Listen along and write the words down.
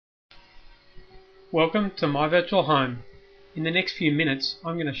Welcome to My Virtual Home. In the next few minutes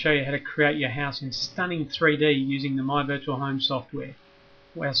I'm going to show you how to create your house in stunning 3D using the MyVirtualHome software.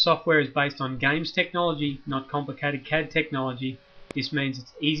 Our software is based on games technology, not complicated CAD technology. This means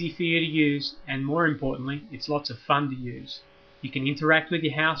it's easy for you to use, and more importantly, it's lots of fun to use. You can interact with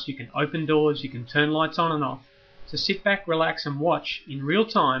your house, you can open doors, you can turn lights on and off. So sit back, relax and watch in real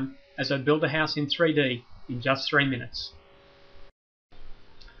time as I build a house in 3D in just 3 minutes.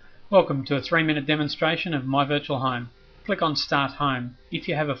 Welcome to a 3-minute demonstration of MyVirtualHome. Click on Start Home. If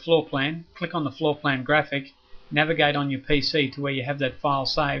you have a floor plan, click on the floor plan graphic, navigate on your PC to where you have that file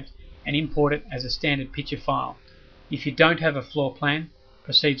saved and import it as a standard picture file. If you don't have a floor plan,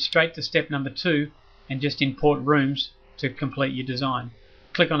 proceed straight to step number 2 and just import rooms to complete your design.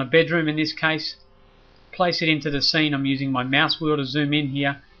 Click on a bedroom in this case, place it into the scene. I'm using my mouse wheel to zoom in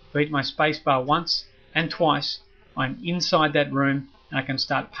here. Hit my spacebar once and twice. I'm inside that room and I can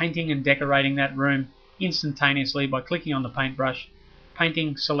start painting and decorating that room instantaneously by clicking on the paintbrush,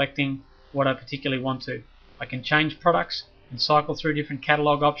 painting, selecting what I particularly want to. I can change products and cycle through different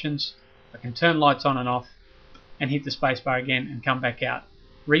catalog options. I can turn lights on and off and hit the spacebar again and come back out.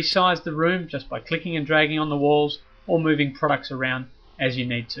 Resize the room just by clicking and dragging on the walls or moving products around as you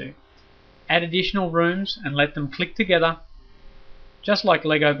need to. Add additional rooms and let them click together. Just like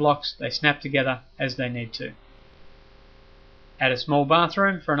Lego blocks, they snap together as they need to. Add a small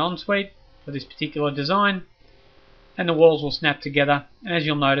bathroom for an ensuite for this particular design, and the walls will snap together, and as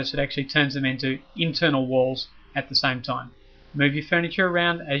you'll notice, it actually turns them into internal walls at the same time. Move your furniture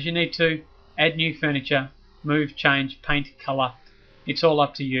around as you need to, add new furniture, move, change, paint, colour. It's all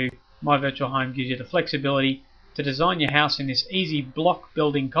up to you. MyVirtualHome gives you the flexibility to design your house in this easy block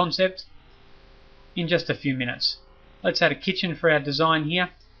building concept in just a few minutes. Let's add a kitchen for our design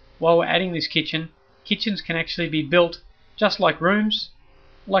here. While we're adding this kitchen, kitchens can actually be built just like rooms,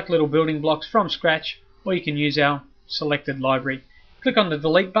 like little building blocks from scratch, or you can use our selected library. Click on the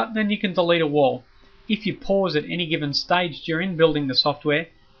delete button and you can delete a wall. If you pause at any given stage during building the software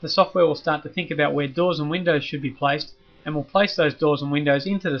will start to think about where doors and windows should be placed, and will place those doors and windows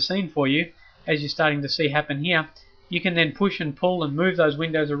into the scene for you, as you're starting to see happen here. You can then push and pull and move those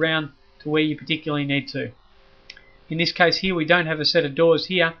windows around to where you particularly need to. In this case here, we don't have a set of doors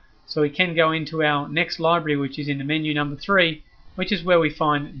here, so we can go into our next library, which is in the menu number 3, which is where we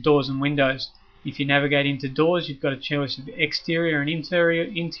find doors and windows. If you navigate into doors, you've got a choice of exterior and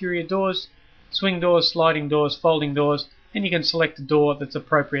interior doors, swing doors, sliding doors, folding doors, and you can select a door that's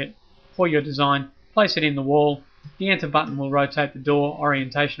appropriate for your design, place it in the wall. The enter button will rotate the door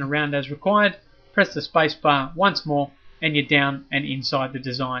orientation around as required. Press the space bar once more and you're down and inside the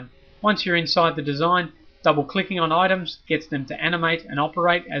design. Once you're inside the design, double clicking on items gets them to animate and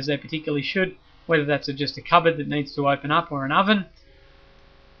operate as they particularly should, whether that's just a cupboard that needs to open up or an oven.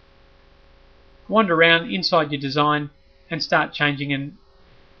 Wander around inside your design and start changing and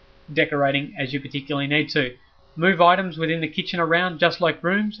decorating as you particularly need to. Move items within the kitchen around just like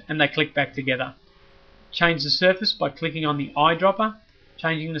rooms and they click back together. Change the surface by clicking on the eyedropper,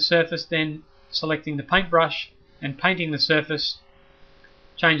 changing the surface, then selecting the paintbrush and painting the surface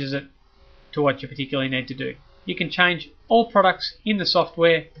changes it to what you particularly need to do. You can change all products in the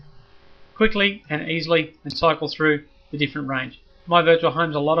software quickly and easily and cycle through the different range.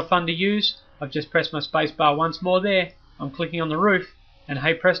 MyVirtualHome's a lot of fun to use. I've just pressed my space bar once more there. I'm clicking on the roof and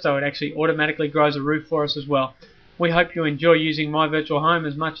hey presto, it actually automatically grows a roof for us as well. We hope you enjoy using MyVirtualHome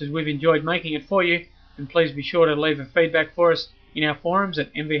as much as we've enjoyed making it for you, and please be sure to leave a feedback for us in our forums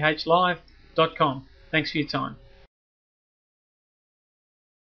at mvhlive.com. Thanks for your time.